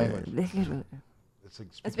another language. It's like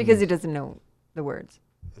That's because he doesn't know the words.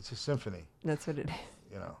 It's a symphony. That's what it is.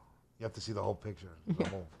 You know, you have to see the whole picture, the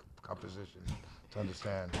whole composition to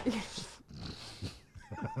understand.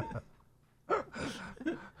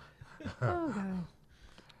 Oh God.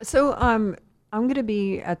 So I'm going to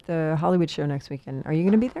be at the Hollywood show next weekend. Are you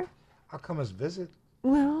going to be there? I'll come as visit.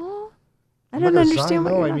 Well, I I'm not don't gonna understand sign,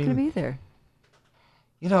 why no, you're I not going to mean- be there.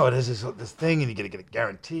 You know, it is this thing, and you got to get a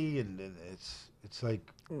guarantee, and it's like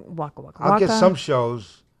Waka waka I'll waka. get some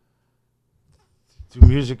shows through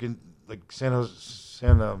music and like San Jose,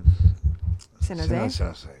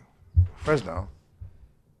 Fresno.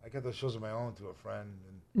 I got those shows of my own through a friend,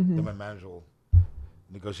 and then my manager will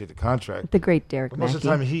negotiate the contract. The great Derek But most of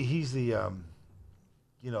Mackey. the time, he's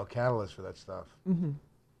the catalyst for that stuff.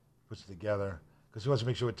 Puts it together because he wants to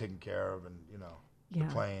make sure we're taken care of, and Yeah.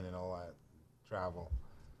 the plane and all that travel.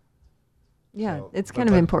 Yeah, So, it's but kind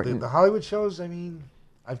of important. The Hollywood shows, I mean,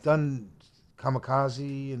 I've done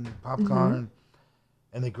Kamikaze and Popcorn,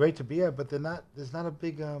 and they're great to be at, but there's not a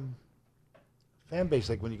big fan base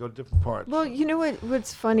like when you go to different parts. Well, you know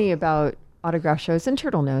what's funny about autograph shows, and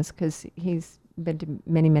Turtle knows because he's been to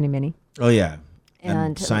many, many, many. Oh yeah, And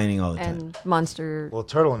I'm signing all the time. And Monster, Well,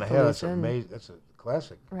 Turtle in the Hair, that's Palooza and- amazing. That's a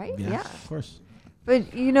classic. right? Yeah, of course.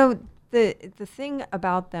 But the thing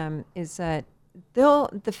about them is that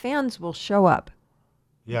the fans will show up,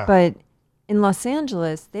 Yeah. but in Los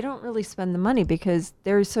Angeles they don't really spend the money because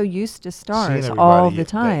they're so used to Seeing stars everybody, all the yeah,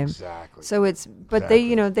 time. Exactly. So but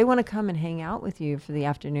Exactly. they want to come and hang out with you for the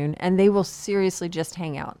afternoon, and they will seriously just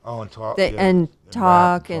hang out. Oh, and talk. And rap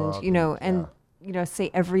talk and yeah. say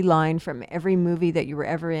every line from every movie that you were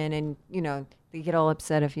ever in, and they get all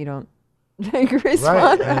upset if you don't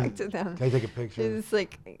respond back and to them. Can I take a picture? It's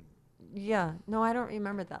like, yeah, no, I don't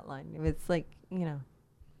remember that line. It's like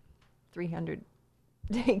 300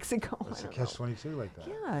 takes ago. It's I a don't know. catch-22 like that.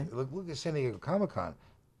 Yeah. Look at San Diego Comic-Con,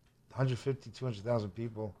 150, 200,000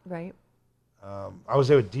 people. Right. I was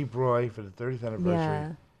there with Deep Roy for the 30th anniversary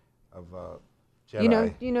Yeah. of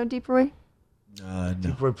Jedi. You know Deep Roy? No.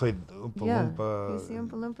 Deep Roy played Oompa Yeah. Loompa. He's the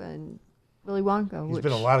Oompa Loompa and Willy Wonka. He's which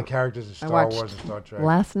been a lot of characters in I Star watched Wars and Star Trek.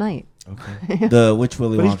 last night. Okay. The which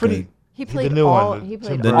Willy But Wonka? he's pretty. He The played new all. one, He the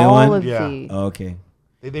played new all one? of Yeah. the. Oh, okay.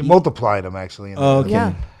 They multiplied him actually. Oh, okay.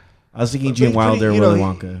 Yeah. I was thinking But Gene he's Wilder, pretty, Willy he-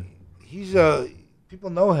 Wonka. He's people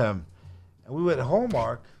know him, and we went at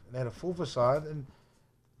Hallmark and they had a full facade, and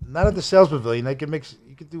not at the sales pavilion.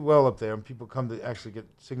 You could do well up there, and people come to actually get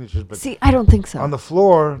signatures. But See, I don't think so. on the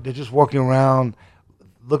floor, they're just walking around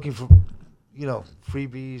looking for,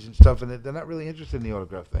 freebies and stuff, and they're not really interested in the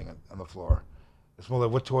autograph thing on the floor. It's more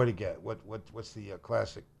like what toy to get, what's the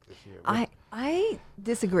classic this year. I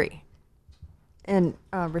disagree, and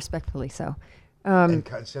respectfully so. And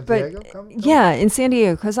San Diego, Yeah, in San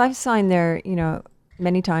Diego, because I've signed there,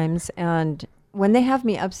 many times, and when they have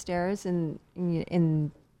me upstairs in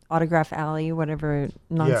Autograph Alley, whatever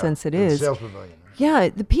nonsense it in the is, sales pavilion. yeah,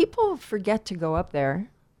 the people forget to go up there.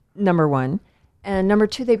 Number one, and number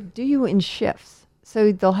two, they do you in shifts,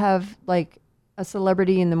 so they'll have like a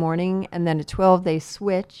celebrity in the morning, and then at 12 they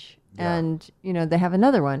switch, Yeah. and they have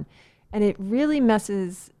another one, and it really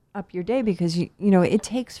messes up your day because it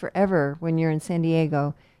takes forever when you're in San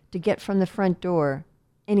Diego to get from the front door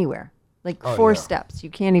anywhere, like Oh, 4 yeah. steps. You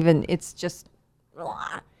can't even. It's just,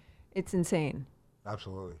 it's insane.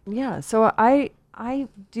 Absolutely. Yeah, so I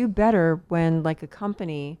do better when like a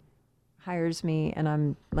company hires me and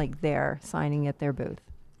I'm like there signing at their booth.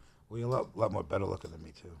 Well, you're a lot more better looking than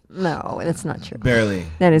me too. No, that's not true. Barely.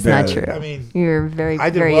 That is not Barely. true. I mean, You're very, I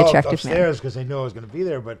did very well attractive man. upstairs because they knew I was going to be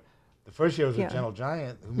there. But the first year was Yeah. with Gentle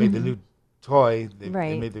Giant, who made the new toy. They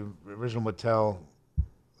Right. made the original Mattel,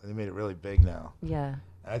 and they made it really big now. Yeah.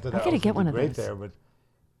 And I thought I that gotta was get gonna one be of great those. there, but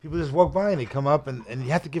people just walk by and they come up and you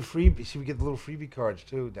have to give freebies. See, we get the little freebie cards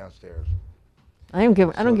too downstairs. I don't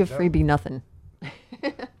give So freebie nothing.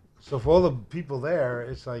 So for all the people there,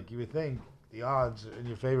 it's like you would think the odds in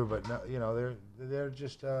your favor, but no, they're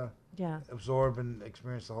just Yeah. absorb and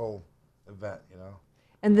experience the whole event.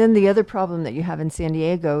 And then the other problem that you have in San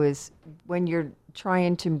Diego is when you're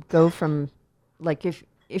trying to go from, like,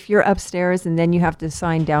 if you're upstairs and then you have to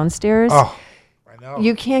sign downstairs, Oh, I know.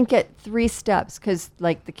 you can't get 3 steps because,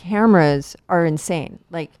 like, the cameras are insane.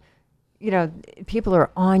 Like, people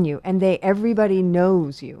are on you, and everybody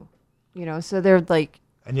knows you. So they're like,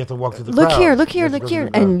 And you have to walk through the look crowd. here, look You here, have to look go through here,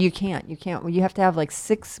 the crowd. and you can't. Well, you have to have like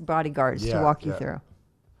 6 bodyguards to Yeah, walk you yeah. through.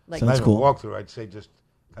 Like, So Not that's even cool. walk through. I'd say just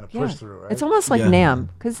kind of yeah. push through, right? It's almost like Yeah. NAM,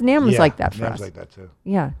 because NAM was like that for NAM's us. like that too.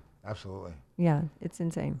 Yeah, Absolutely. yeah, it's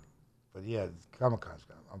insane. But yeah, Comic-Con's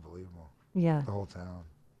unbelievable. Yeah. the whole town.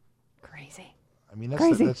 Crazy. I mean, that's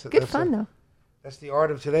Crazy. that's Good that's fun, though. That's the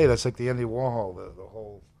art of today. That's like the Andy Warhol, the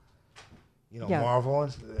whole, Yeah. Marvel.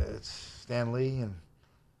 It's Stan Lee, and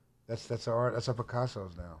that's our art. That's our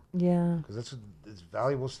Picasso's now. Yeah. Because it's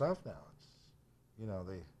valuable stuff now. It's,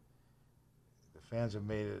 the fans have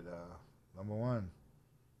made it number one.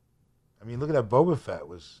 I mean, look at that Boba Fett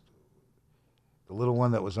was the little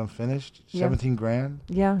one that was unfinished, Yeah. $17,000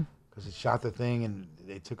 Yeah. because it shot the thing and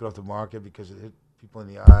they took it off the market because it hit people in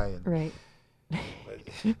the eye. And Right. but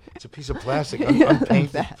it's a piece of plastic, Yeah, I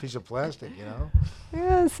unpainted bet. piece of plastic,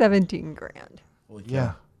 Yeah, 17 grand. Holy cow.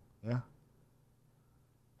 Yeah, yeah.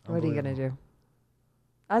 What are you gonna do?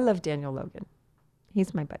 I love Daniel Logan.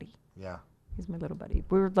 He's my buddy. Yeah. He's my little buddy.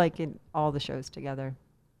 We were like in all the shows together.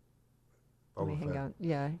 We Boba hang Fett. out.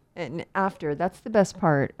 Yeah. And after, that's the best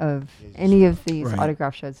part of Yeah, you any just- of these Right.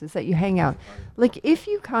 autograph shows is that you hang out. Like if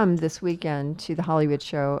you come this weekend to the Hollywood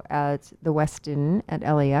show at the Westin at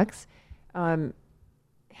LAX,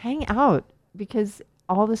 hang out because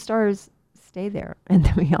all the stars stay there and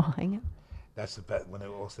then we all hang out. That's the bet when they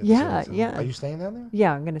all stay. Yeah, together. yeah. Are you staying down there?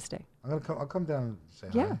 Yeah, I'm gonna stay. I'll come down and say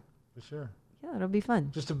Yeah. hi. For sure. Yeah, it'll be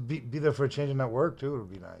fun. Just to be there for a change in that work too. It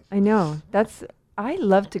would be nice. I know. I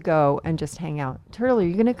love to go and just hang out. Turtle, are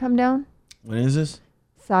you gonna come down When is this?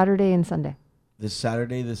 Saturday and Sunday? This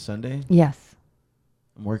Saturday, this Sunday? Yes.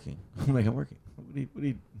 I'm working. I'm working. What do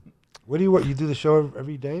you? Where do you work? You do the show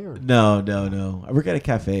every day or No. I work at a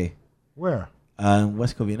cafe. where?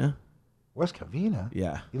 West Covina. West Covina.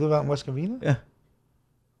 Yeah. You live out in West Covina? Yeah.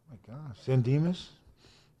 Oh my gosh, San Dimas.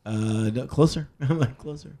 No, closer. I'm like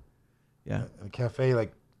closer. Yeah. A cafe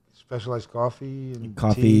like specialized coffee and tea.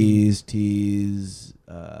 Coffees, teas,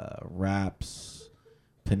 wraps,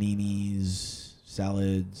 paninis,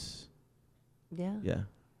 salads. Yeah. Yeah.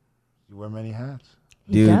 You wear many hats.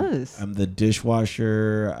 He Dude, does. I'm the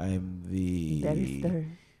dishwasher. I'm the Barista.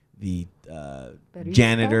 Barista?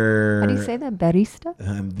 janitor. How do you say that? Barista?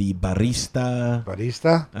 I'm the barista.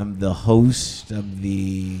 Barista. I'm the host. I'm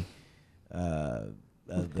the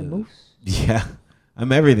The moose. yeah.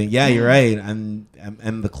 I'm everything. Yeah, you're right. I'm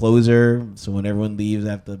the closer. So when everyone leaves,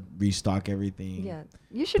 I have to restock everything. Yeah.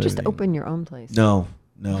 You should Put just everything- open your own place. No.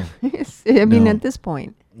 I mean, No. at this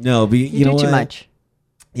point, No, but you you know do what? too much.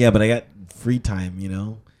 Yeah, but I got free time,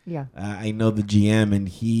 Yeah. I know the GM and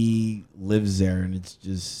he lives there and it's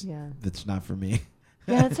just, Yeah. that's not for me.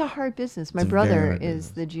 Yeah, it's a hard business. My It's a very brother hard is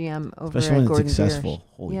business. the GM over Especially when at it's Gordon successful.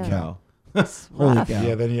 Biersch. Holy Yeah. cow. It's Holy rough. cow.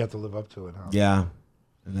 Yeah, then you have to live up to it, huh? Yeah.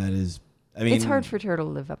 And that is, I mean, It's hard for Turtle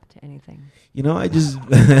to live up to anything. I just,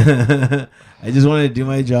 I just want to do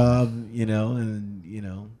my job,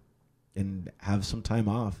 and have some time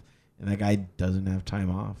off. And that guy doesn't have time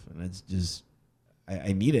off. And it's just,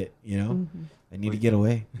 I need it, Mhm. I need to get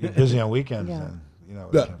away. You're busy on weekends, Yeah.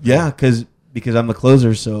 then. Yeah, because I'm the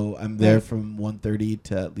closer, so I'm there Right. from 1:30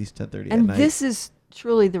 to at least 10:30 at And night. this is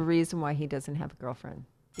truly the reason why he doesn't have a girlfriend.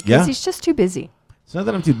 Because Yeah. he's just too busy. It's not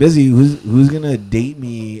that I'm too busy. Who's gonna date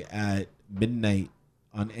me at midnight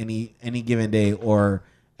on any given day or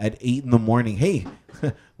at 8 a.m? Hey,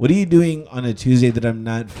 what are you doing on a Tuesday that I'm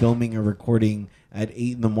not filming or recording at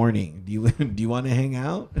 8 a.m? Do you want to hang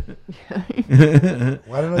out?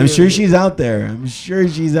 Well, I don't know, I'm sure she's out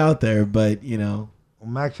there. But Well,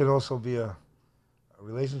 Max should also be a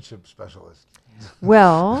relationship specialist.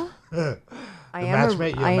 Well, The I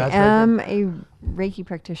matchmate- you're a am matchmaker? a Reiki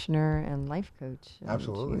practitioner and life coach. And,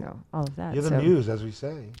 Absolutely. all of that. You're the so- muse, as we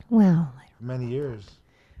say, Well, for many years.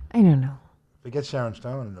 I don't know. Forget Sharon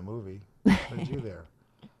Stone in the movie. Put you there.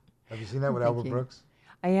 Have you seen that with Thank Albert you. Brooks?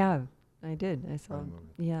 I have. I did. I saw. Funny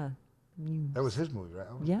movie. Yeah. Muse. That was his movie, right?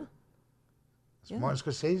 Albert? Yeah. Yeah. Martin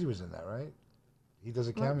Scorsese was in that, right? He does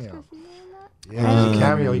a Martin cameo. Scorsese in that? Yeah, he does a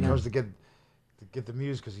cameo. He no. comes to get the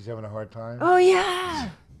muse because he's having a hard time Oh yeah.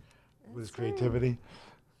 with his That's right. creativity.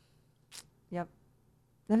 Yep.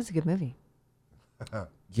 That was a good movie.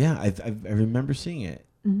 yeah, I remember seeing it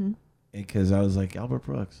Mm-hmm. because I was like Albert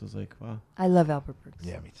Brooks. I was like, wow. I love Albert Brooks.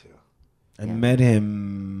 Yeah, me too. I Yeah. met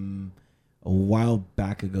him a while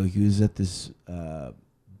back ago. He was at this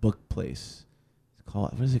book place.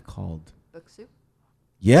 What is it called? Book soup.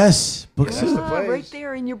 Yes, book Yeah, soup. that's the place. Right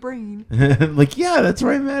there in your brain. Like, yeah, that's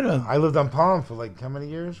where I met him. I lived on Palm for like how many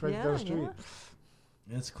years? Right down the street.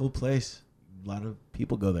 Yeah. It's a cool place. A lot of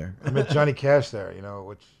people go there. I met Johnny Cash there,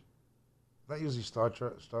 which not usually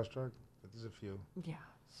starstruck, but there's a few. Yeah.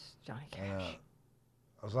 It's Johnny Cash. And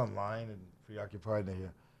I was online and preoccupied, and I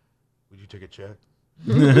hear, "Would you take a check?"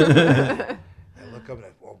 I look up and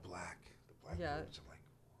it's all black. The black Yeah. words. I'm like,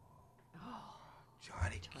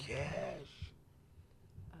 Johnny Cash.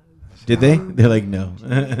 Did they? They're like, no.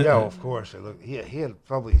 Yeah, of course. He had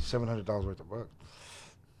probably $700 worth of books.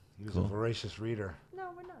 He was Cool. a voracious reader. No,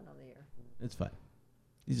 we're not on the air. It's fine.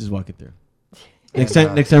 You just walk it through. Next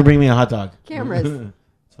time, bring me a hot dog. Cameras.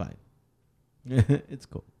 It's fine. It's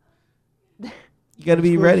cool. You got to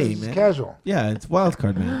be ready, It's man. casual. Yeah, it's wild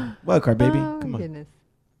card, man. Wild card, baby. Oh, Come on. goodness.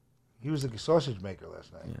 He was a sausage maker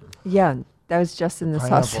last night. Yeah, that was Justin the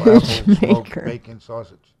Pineapple, sausage apple, smoked maker. bacon,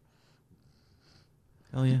 sausage.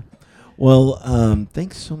 Hell yeah. Well,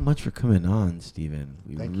 thanks so much for coming on, Steven.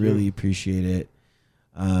 We Thank really you. appreciate it.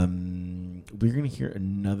 We're going to hear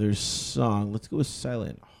another song. Let's go with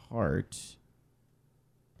Silent Heart.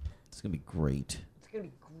 It's going to be great. It's going to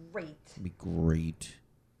be great. It's going to be great.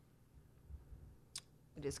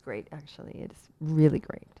 It is great, actually. It is really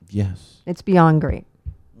great. Yes. It's beyond great.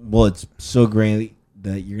 Well, it's so great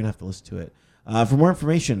that you're going to have to listen to it. For more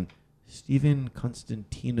information,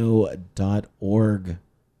 StevenConstantino.org.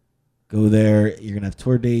 Go there. You're going to have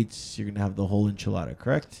tour dates. You're going to have the whole enchilada,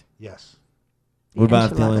 correct? Yes. What about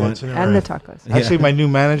the other one? enchiladas and the tacos. Yeah. Actually, my new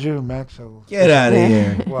manager, Max. Get out of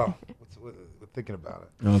here. Well, we're thinking about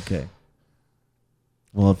it. Okay.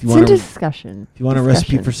 Well, if you It's a want discussion. a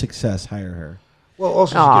recipe Discussion. for success, hire her. Well,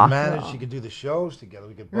 also she Aw, can manage. well. She can do the shows together.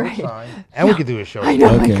 We could both Right. sign, and we could do a show. I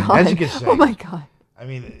know, Okay. my God. And she can sing. Oh, my God. I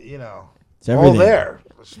mean, you know, It's everything. all there.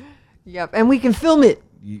 Yep, and we can film it.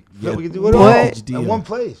 You Yeah, got we can do it the all package deal. in one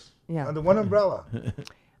place, Yeah. under one umbrella. I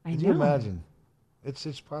Could know. you imagine? It's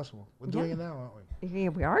possible. We're doing Yeah. it now, aren't we? Yeah,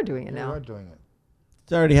 we are doing it We now. are doing it.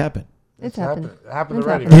 It's already happened. It's happened. It happened It's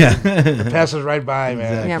already. happened. Right? Yeah. It passes right by,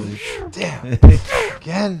 man. Exactly. Yeah. Damn.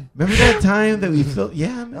 Again. Remember that time that we filmed?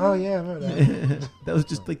 Yeah, man. Oh yeah, I remember that. That was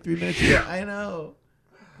just like 3 minutes ago. I know.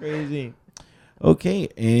 Crazy. Okay,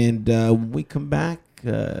 and when we come back,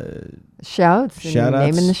 Shouts. And shout outs.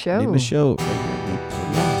 naming the show. Name the show.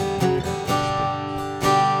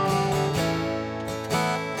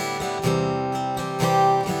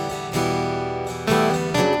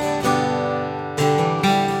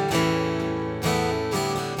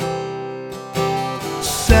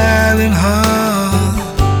 Silent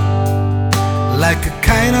heart, like a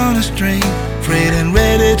kite on a string, afraid and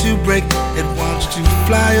ready to break. It wants to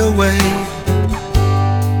fly away.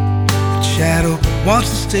 The shadow wants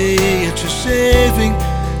to stay at your saving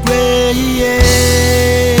grace.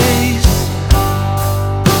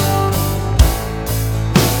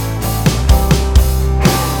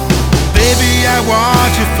 Baby, I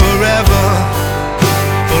want you forever,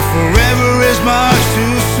 but forever is much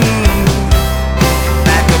too soon.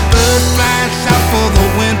 Like a bird flying south for the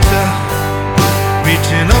winter,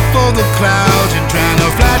 reaching up for the clouds and trying to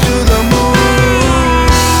fly to the moon.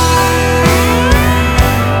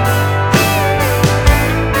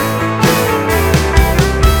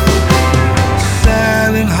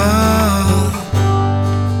 Silent heart,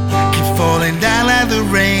 keep falling down like the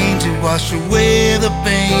rain to wash away the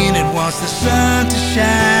pain. It wants the sun to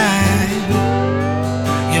shine.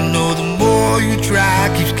 You know the more you try,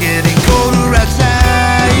 keeps